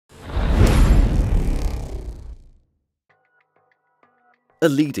A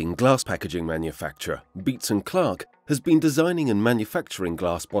leading glass packaging manufacturer, Beatson has been designing and manufacturing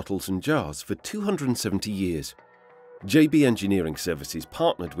glass bottles and jars for 270 years. JB Engineering Services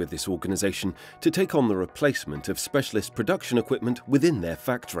partnered with this organisation to take on the replacement of specialist production equipment within their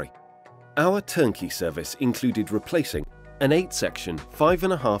factory. Our turnkey service included replacing an 8-section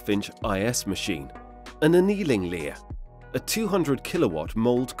 5.5-inch I.S machine, an Annealing Lehr, a 200 kilowatt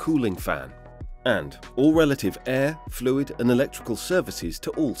Mould cooling fan, and all relative air, fluid and electrical services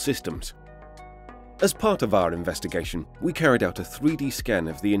to all systems. As part of our investigation, we carried out a 3D scan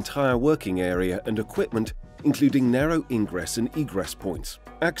of the entire working area and equipment, including narrow ingress and egress points,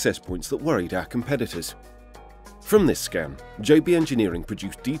 access points that worried our competitors. From this scan, JB Engineering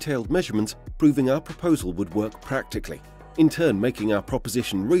produced detailed measurements proving our proposal would work practically, in turn making our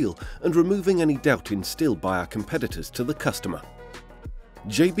proposition real and removing any doubt instilled by our competitors to the customer.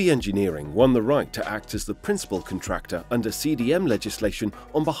 JB Engineering won the right to act as the principal contractor under CDM legislation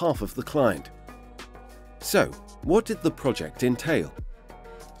on behalf of the client. So, what did the project entail?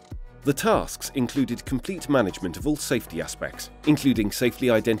 The tasks included complete management of all safety aspects, including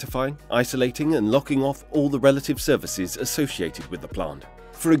safely identifying, isolating and locking off all the relative services associated with the plant.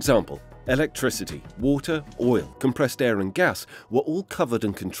 For example, electricity, water, oil, compressed air and gas were all covered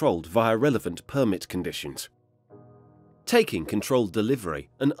and controlled via relevant permit conditions. Taking controlled delivery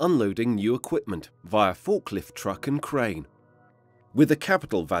and unloading new equipment via forklift truck and crane. With a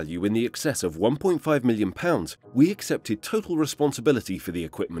capital value in the excess of £1.5 million, we accepted total responsibility for the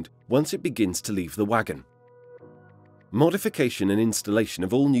equipment once it begins to leave the wagon. Modification and installation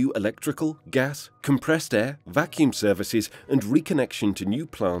of all new electrical, gas, compressed air, vacuum services and reconnection to new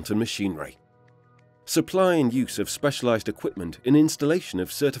plant and machinery. Supply and use of specialised equipment and installation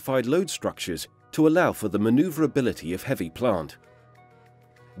of certified load structures to allow for the manoeuvrability of heavy plant.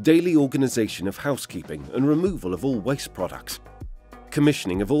 Daily organisation of housekeeping and removal of all waste products.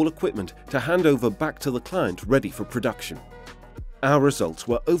 Commissioning of all equipment to hand over back to the client ready for production. Our results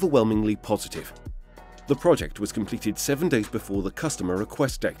were overwhelmingly positive. The project was completed 7 days before the customer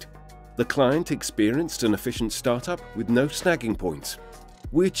request date. The client experienced an efficient startup with no snagging points.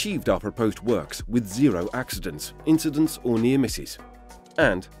 We achieved our proposed works with 0 accidents, incidents or near misses.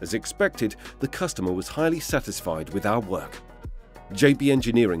 And, as expected, the customer was highly satisfied with our work. JB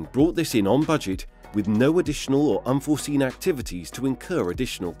Engineering brought this in on budget with no additional or unforeseen activities to incur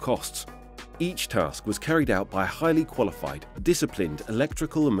additional costs. Each task was carried out by highly qualified, disciplined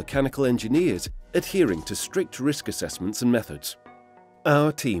electrical and mechanical engineers adhering to strict risk assessments and methods.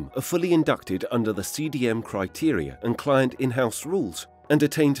 Our team are fully inducted under the CDM criteria and client in-house rules and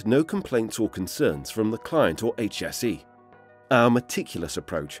attained no complaints or concerns from the client or HSE. Our meticulous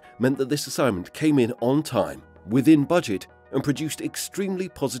approach meant that this assignment came in on time, within budget, and produced extremely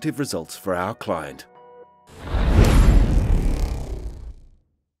positive results for our client.